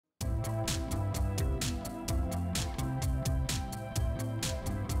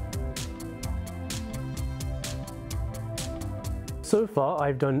So far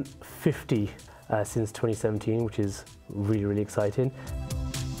I've done 50 since 2017, which is really exciting.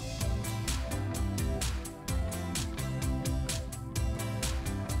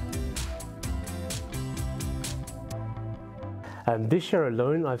 This year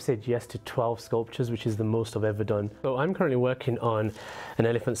alone, I've said yes to 12 sculptures, which is the most I've ever done. So I'm currently working on an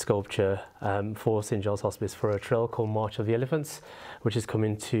elephant sculpture for St Giles Hospice for a trail called March of the Elephants, which is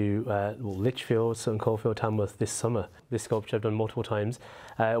coming to Lichfield, Sutton Coldfield, Tamworth this summer. This sculpture I've done multiple times.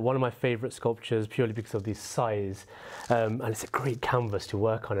 One of my favourite sculptures purely because of the size, and it's a great canvas to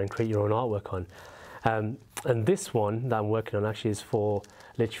work on and create your own artwork on. And this one that I'm working on actually is for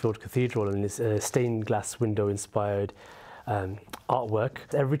Lichfield Cathedral, and it's a stained glass window inspired artwork.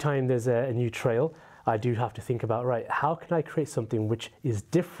 Every time there's a new trail, I do have to think about, right, how can I create something which is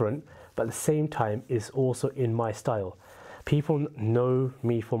different but at the same time is also in my style. People know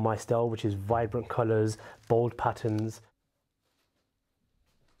me for my style, which is vibrant colours, bold patterns.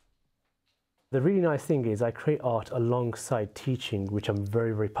 The really nice thing is I create art alongside teaching, which I'm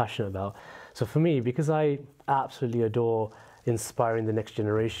very passionate about. So for me, because I absolutely adore inspiring the next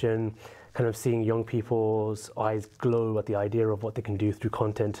generation, kind of seeing young people's eyes glow at the idea of what they can do through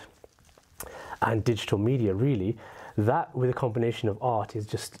content and digital media, really, that with a combination of art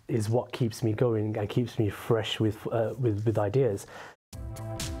is what keeps me going and keeps me fresh with ideas.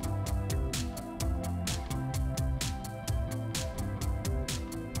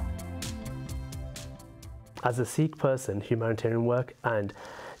 As a Sikh person, humanitarian work and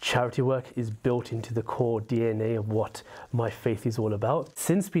charity work is built into the core DNA of what my faith is all about.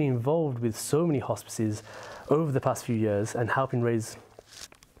 Since being involved with so many hospices over the past few years and helping raise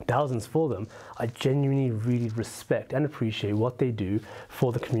thousands for them, I genuinely really respect and appreciate what they do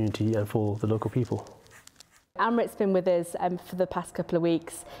for the community and for the local people. Amrit's been with us for the past couple of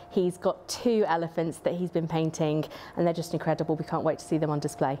weeks. He's got 2 elephants that he's been painting and they're just incredible. We can't wait to see them on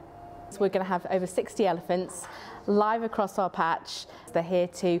display. So we're going to have over 60 elephants live across our patch. They're here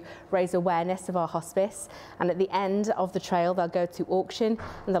to raise awareness of our hospice, and at the end of the trail they'll go to auction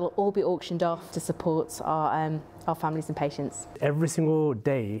and they'll all be auctioned off to support our families and patients. Every single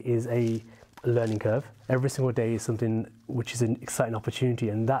day is a learning curve. Every single day is something which is an exciting opportunity,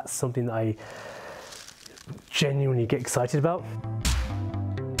 and that's something that I genuinely get excited about.